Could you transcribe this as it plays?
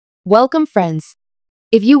Welcome, friends.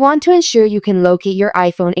 If you want to ensure you can locate your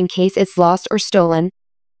iPhone in case it's lost or stolen,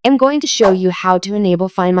 I'm going to show you how to enable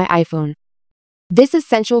Find My iPhone. This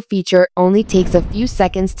essential feature only takes a few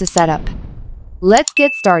seconds to set up. Let's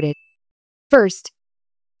get started. First,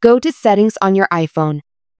 go to Settings on your iPhone.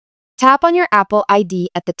 Tap on your Apple ID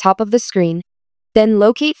at the top of the screen, then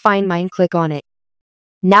locate Find My and click on it.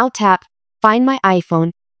 Now tap Find My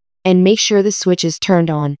iPhone and make sure the switch is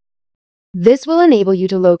turned on. This will enable you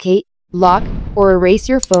to locate, lock, or erase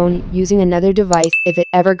your phone using another device if it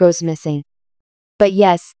ever goes missing. But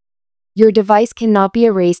yes, your device cannot be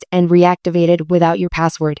erased and reactivated without your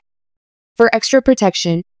password. For extra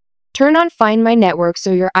protection, turn on Find My Network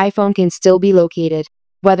so your iPhone can still be located,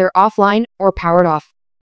 whether offline or powered off.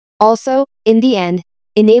 Also, in the end,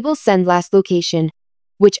 enable Send Last Location,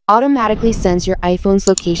 which automatically sends your iPhone's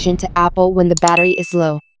location to Apple when the battery is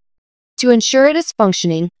low. To ensure it is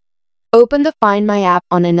functioning, open the Find My app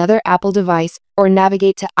on another Apple device or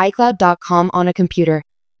navigate to iCloud.com on a computer.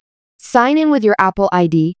 Sign in with your Apple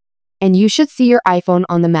ID, and you should see your iPhone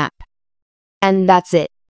on the map. And that's it.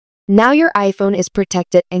 Now your iPhone is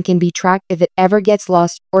protected and can be tracked if it ever gets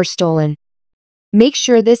lost or stolen. Make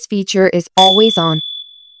sure this feature is always on,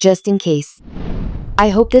 just in case. I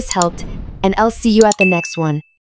hope this helped, and I'll see you at the next one.